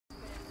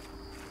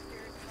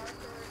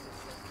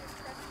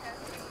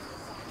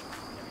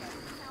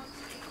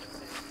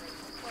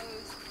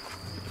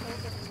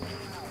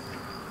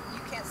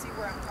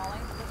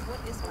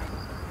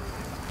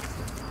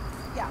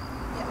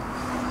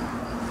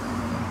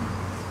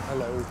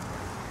Hello.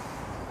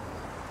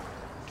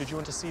 Did you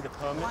want to see the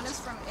permit? One is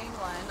from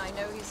England. I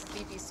know he's a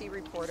BBC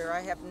reporter.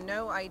 I have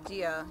no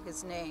idea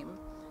his name.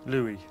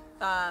 Louis.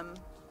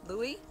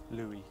 Louis?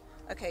 Louis.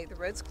 Okay, the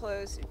road's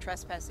closed, you're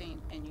trespassing,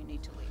 and you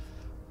need to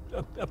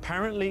leave.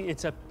 Apparently,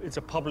 it's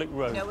a public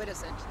road. No, it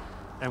isn't.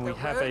 And we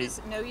have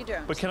No, you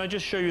don't. But can I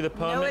just show you the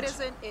permit? No, it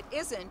isn't. It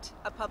isn't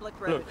a public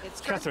road. Look, It's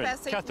Catherine,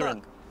 trespassing. Catherine.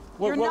 Look,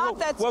 Whoa, you're whoa, not whoa,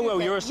 that whoa, stupid. whoa,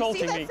 you're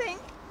assaulting you see me. that thing?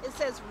 It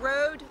says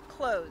road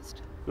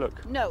closed.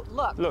 Look. No,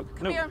 look. Look.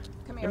 Come no. here.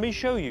 Come here. Let me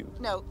show you.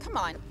 No, come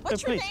on.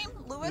 What's your please. name?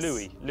 Louis?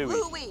 Louis.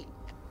 Louis.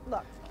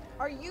 Look.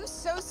 Are you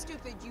so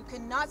stupid you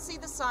cannot see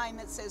the sign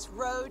that says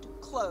road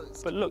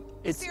closed? But look,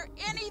 it's... Is there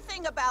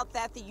anything about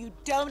that that you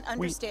don't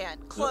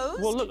understand?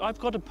 Closed? Well, look, I've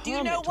got a permit. Do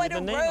you know what with a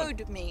the name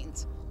road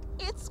means?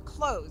 It's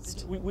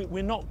closed. We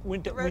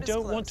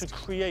don't want to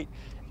create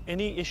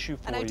any issue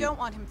for you. And I don't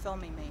want him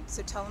filming me,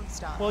 so tell him to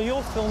stop. Well,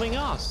 you're filming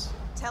us.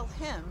 Tell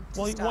him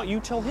to Well, stop. what? You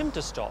tell him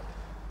to stop.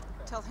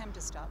 Tell him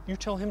to stop. You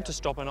tell him to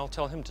stop, and I'll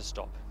tell him to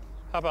stop.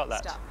 How about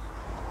that? Stop.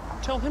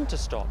 Tell him to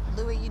stop.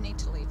 Louis, you need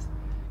to leave.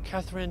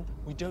 Catherine,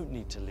 we don't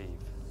need to leave.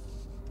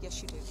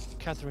 Yes, you do.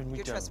 Catherine, we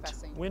You're don't.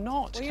 trespassing. We're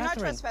not, Well, you're not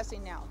Catherine.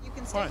 trespassing now. You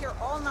can stay Right. here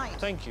all night.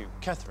 Thank you,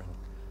 Catherine.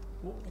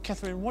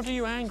 Catherine, what are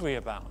you angry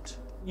about?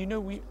 You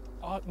know,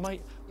 my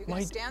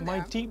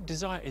deep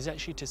desire is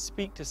actually to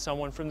speak to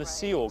someone from the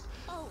Sea Org.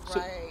 Oh, So,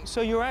 right.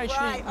 so you're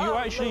actually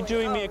Louis,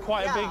 doing me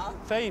quite a yeah.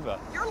 big favor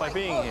You're by like,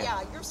 being here.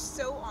 yeah, you're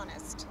so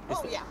honest.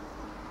 Yeah.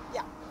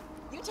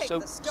 You take So,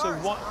 the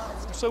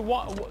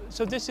stars.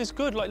 so this is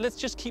good. Like, let's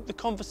just keep the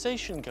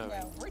conversation going.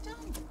 No, we're done.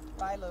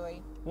 Bye,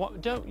 Louis.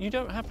 What? You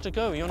don't have to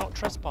go. You're not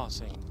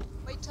trespassing.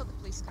 Wait till the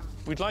police come.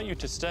 We'd like you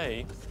to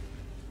stay.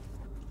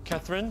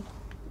 Catherine,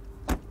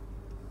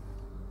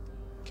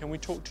 can we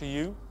talk to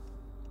you?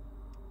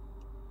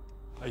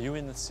 Are you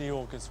in the Sea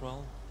Org as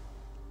well?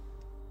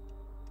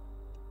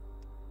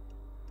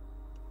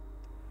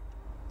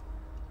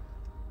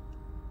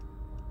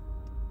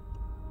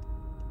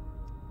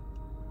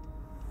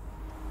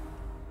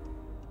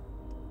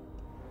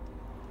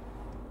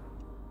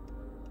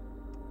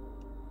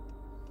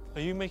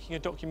 Are you making a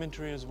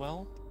documentary as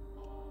well?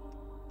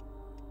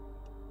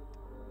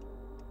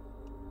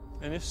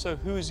 And if so,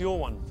 who is your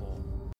one for?